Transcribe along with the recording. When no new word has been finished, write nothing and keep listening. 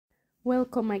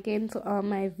Welcome again to all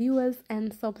my viewers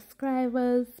and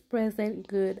subscribers. Present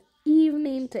good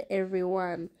evening to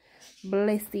everyone.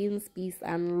 Blessings, peace,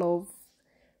 and love,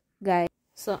 guys.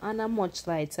 So on a much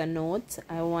lighter note,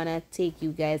 I want to take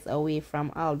you guys away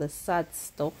from all the sad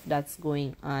stuff that's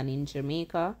going on in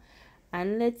Jamaica,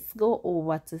 and let's go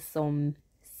over to some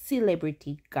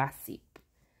celebrity gossip.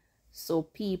 So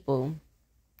people,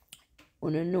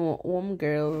 wanna know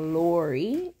homegirl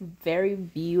Lori, very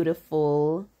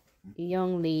beautiful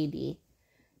young lady.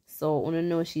 So wanna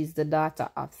know she's the daughter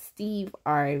of Steve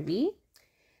Harvey.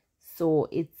 So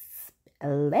it's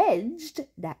alleged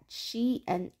that she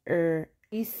and her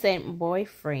recent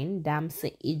boyfriend Damson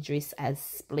Idris has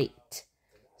split.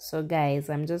 So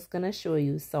guys, I'm just gonna show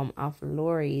you some of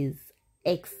Lori's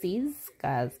exes,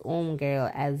 because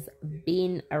homegirl has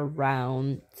been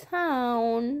around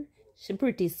town. She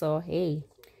pretty, so hey.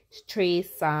 Trey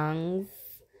Songs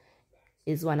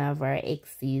is one of her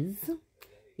exes.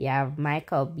 You have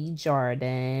Michael B.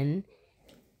 Jordan.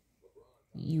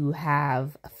 You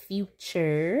have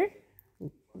Future.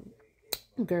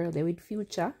 Girl, they with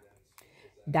Future.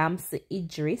 Damson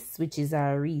Idris, which is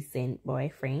her recent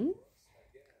boyfriend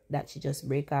that she just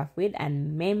break off with.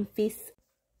 And Memphis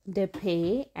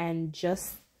Depay and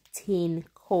Justin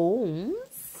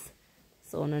Combs.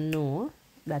 So no,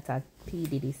 that's a P.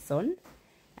 Diddy's son.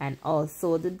 And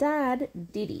also the dad,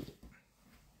 Diddy.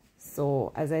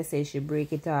 So as I say, she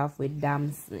break it off with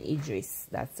Damson Idris.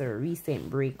 That's a recent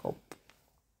breakup.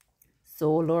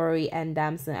 So Lori and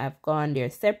Damson have gone their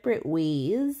separate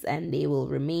ways and they will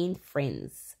remain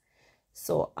friends.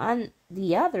 So on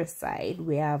the other side,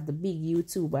 we have the big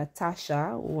YouTuber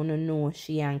Tasha. Wanna know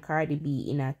she and Cardi B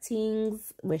in a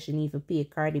things where she need to pay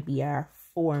Cardi B her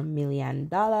 $4 million.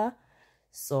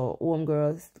 So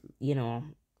homegirls, you know,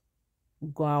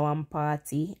 go to one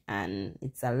party and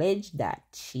it's alleged that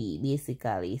she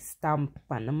basically stamped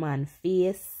on the man's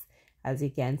face, as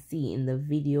you can see in the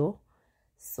video.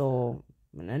 So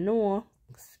I don't know,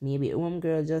 maybe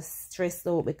homegirl just stressed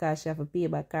out because she have to pay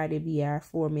back Cardi B her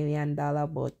 $4 million.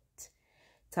 But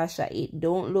Tasha, it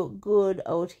don't look good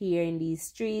out here in these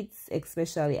streets,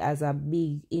 especially as a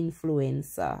big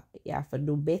influencer. You have to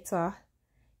do better.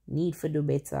 Need to do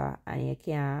better, and you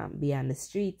can't be on the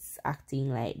streets acting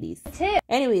like this.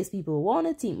 Anyways, people, want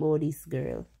to think about this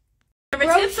girl.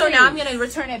 So now I'm gonna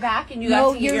return it back, and you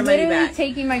guys can get your money back. You're literally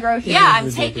taking my groceries. Yeah,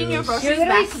 I'm taking your groceries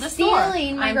back to the store.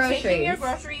 Stealing my groceries. I'm taking your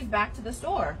groceries back to the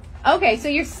store. Okay, so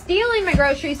you're stealing my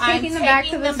groceries, taking them back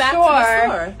to the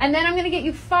store, and then I'm gonna get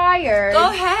you fired. Go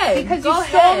ahead. Because you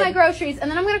stole my groceries,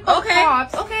 and then I'm gonna call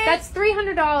cops. Okay. That's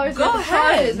 $300. Go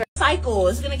ahead. Cycle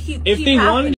is gonna keep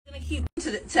happening.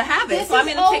 To have it, so I'm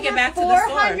gonna take it back to the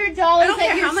store. $400 I don't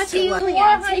care how much it was.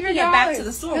 I'm taking it back to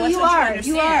the store. No, What's what you understand?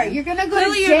 You are. You're gonna go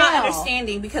Clearly to jail. You're not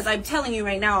understanding, because I'm telling you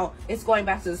right now, it's going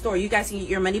back to the store. You guys can get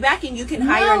your money back, and you can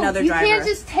hire another driver. You can't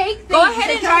just take things. Go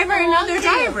ahead and drive another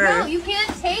driver. No, you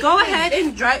can't take. Go ahead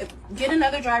and get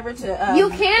another driver to. You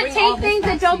can't take things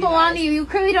that don't belong to you. You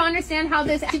clearly don't understand how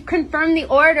this. To confirm the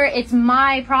order, it's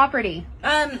my property.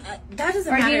 That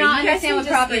doesn't matter. Do you not understand what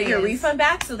property get your refund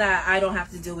back so that I don't have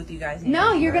to deal with you guys anymore.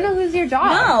 No, you're gonna lose your job.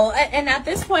 No, and at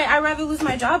this point, I'd rather lose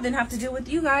my job than have to deal with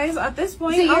you guys. At this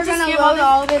point, so you're gonna load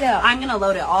all of it up. I'm gonna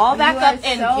load it all back up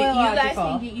and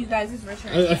get you guys'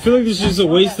 return. I feel like this is just a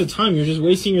waste of time. You're just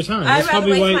wasting your time. I'd rather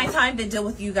waste my time than deal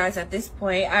with you guys at this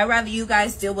point. I'd rather you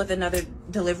guys deal with another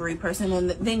delivery person,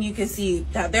 and then you can see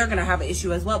that they're gonna have an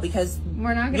issue as well, because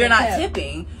you're not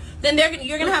tipping. Then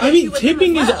you're gonna have. I mean,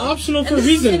 tipping is optional for a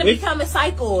reason. It's gonna become a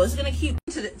cycle. It's gonna keep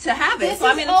to have it. So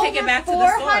I'm gonna take it back to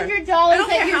the store. $400 I don't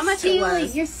care how much it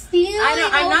was. You're stealing.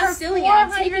 I'm not stealing it.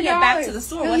 I'm taking it back to the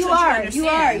store. No, you are. You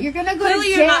are. You're gonna go to jail.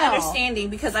 Clearly, you're not understanding,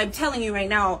 because I'm telling you right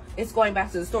now, it's going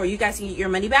back to the store. You guys can get your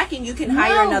money back, and you can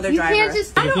hire another driver. You can't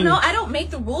just. I don't know. I don't make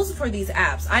the rules for these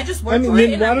apps. I just work for it.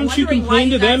 Then why don't you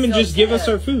complain to them and just give us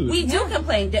our food? We do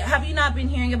complain. Have you not been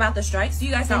hearing about the strikes? Do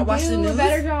you guys not watch the news? Do a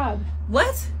better job.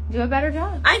 What? Do a better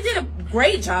job. I did a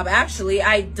great job, actually.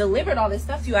 I delivered all this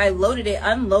stuff to you. I loaded it,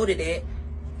 unloaded it,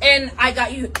 and I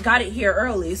got it here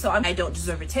early, so I don't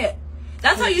deserve a tip.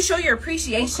 That's how you show your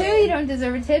appreciation. Well, clearly you don't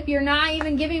deserve a tip. You're not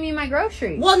even giving me my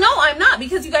groceries. Well, no, I'm not,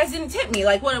 because you guys didn't tip me.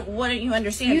 Like, what are you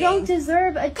understanding? You don't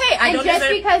deserve a tip. Okay, I don't just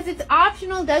because it's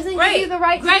optional doesn't give you the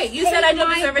right to Great, you said I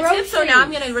don't deserve a tip, so now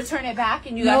I'm going to return it back,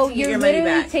 and you guys can get your money back. No,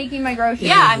 you're literally taking my groceries.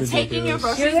 Yeah, I'm taking your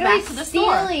groceries back to the store.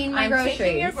 You're stealing my groceries. I'm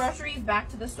taking your groceries back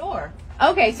to the store.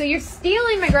 Okay, so you're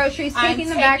stealing my groceries, taking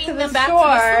them back to the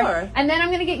store, and then I'm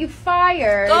going to get you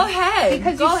fired. Go ahead.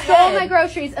 Because you stole my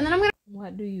groceries, and then I'm going to...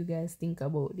 What do you guys think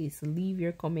about this? Leave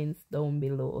your comments down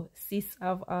below. Sis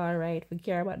have all right, we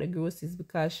care about the groceries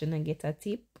because she don't get a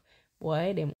tip.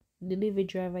 Boy, them delivery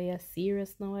driver, you're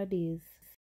serious nowadays.